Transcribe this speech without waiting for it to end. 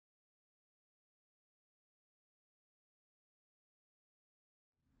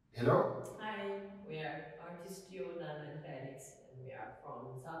Hello. Hi, we are artists Jonan and FELIX, and we are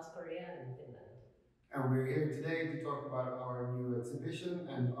from South Korea and Finland. And we're here today to talk about our new exhibition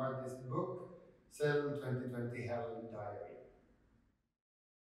and artist book, SEL2020HEL Diary.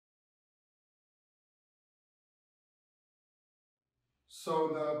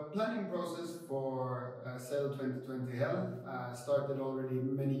 So the planning process for SEL2020HEL started already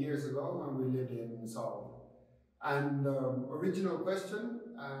many years ago when we lived in Seoul. And the original question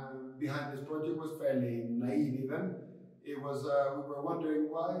behind this project was fairly naive even. It was, we were wondering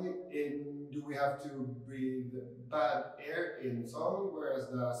why do we have to breathe bad air in Seoul, whereas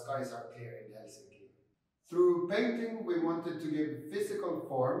the skies are clear in Helsinki. Through painting, we wanted to give physical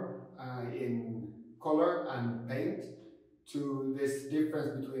form in color and paint to this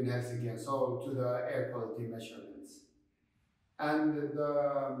difference between Helsinki and Seoul, to the air quality measurements. And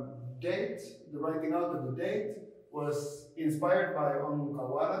the date, the writing out of the date, was inspired by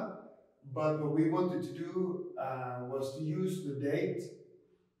Kawara, but what we wanted to do was to use the date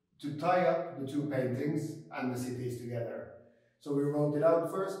to tie up the two paintings and the cities together. So we wrote it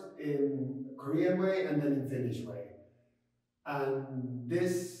out first in Korean way and then in Finnish way. And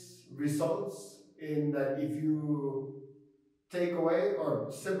this results in that if you take away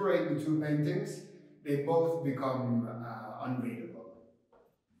or separate the two paintings, they both become unreadable.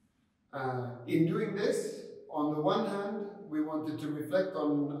 In doing this, on the one hand, we wanted to reflect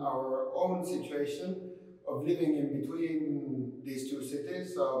on our own situation of living in between these two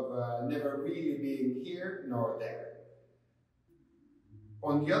cities, of never really being here nor there.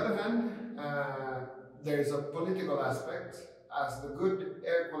 On the other hand, there is a political aspect, as the good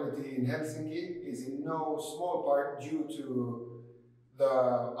air quality in Helsinki is in no small part due to the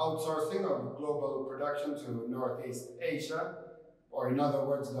outsourcing of global production to Northeast Asia, or in other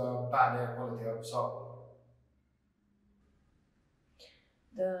words, the bad air quality of Seoul.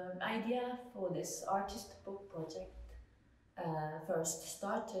 The idea for this artist book project first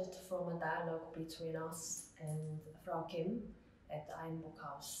started from a dialogue between us and Frau Kim at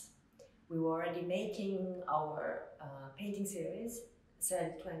einBuchhaus. We were already making our painting series,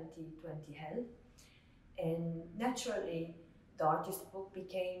 SEL2020HEL, and naturally the artist book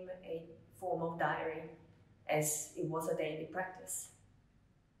became a form of diary, as it was a daily practice.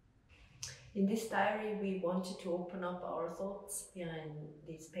 In this diary, we wanted to open up our thoughts behind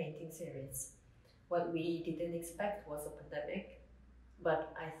this painting series. What we didn't expect was a pandemic,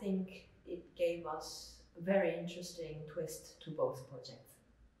 but I think it gave us a very interesting twist to both projects.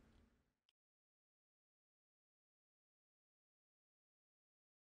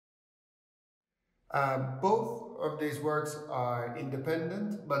 Both of these works are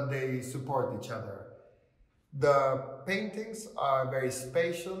independent, but they support each other. The paintings are very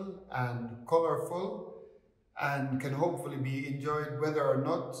spatial and colorful and can hopefully be enjoyed whether or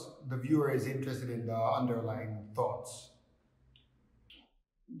not the viewer is interested in the underlying thoughts.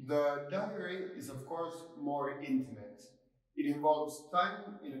 The diary is of course more intimate. It involves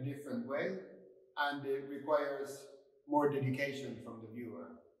time in a different way and it requires more dedication from the viewer.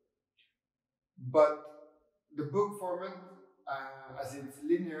 But the book format, as it's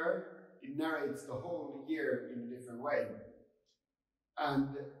linear, it narrates the whole year in a different way.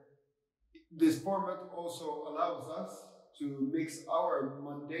 And this format also allows us to mix our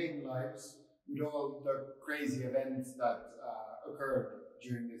mundane lives with all the crazy events that occurred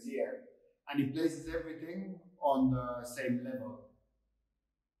during this year. And it places everything on the same level.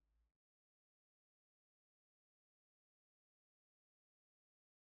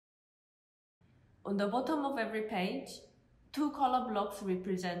 On the bottom of every page, two color blocks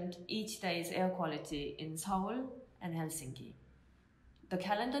represent each day's air quality in Seoul and Helsinki. The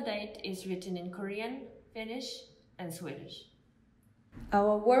calendar date is written in Korean, Finnish, and Swedish.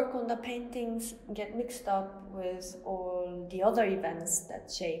 Our work on the paintings get mixed up with all the other events that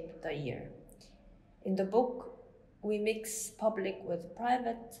shape the year. In the book, we mix public with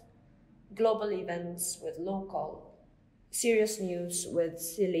private, global events with local, serious news with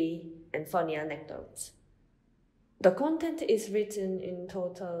silly and funny anecdotes. The content is written in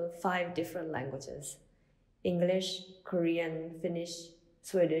total 5 different languages: English, Korean, Finnish,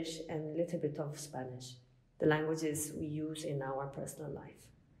 Swedish, and a little bit of Spanish, the languages we use in our personal life.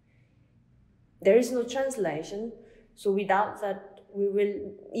 There is no translation, so without that, we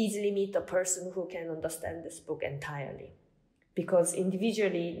will easily meet a person who can understand this book entirely, because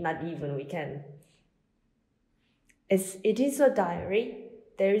individually, not even we can. As it is a diary,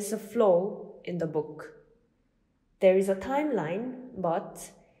 there is a flow in the book. There is a timeline,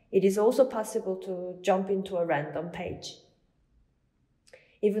 but it is also possible to jump into a random page.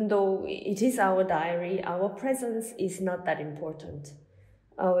 Even though it is our diary, our presence is not that important.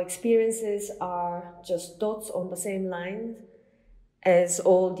 Our experiences are just dots on the same line as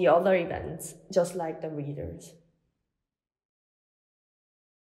all the other events, just like the readers.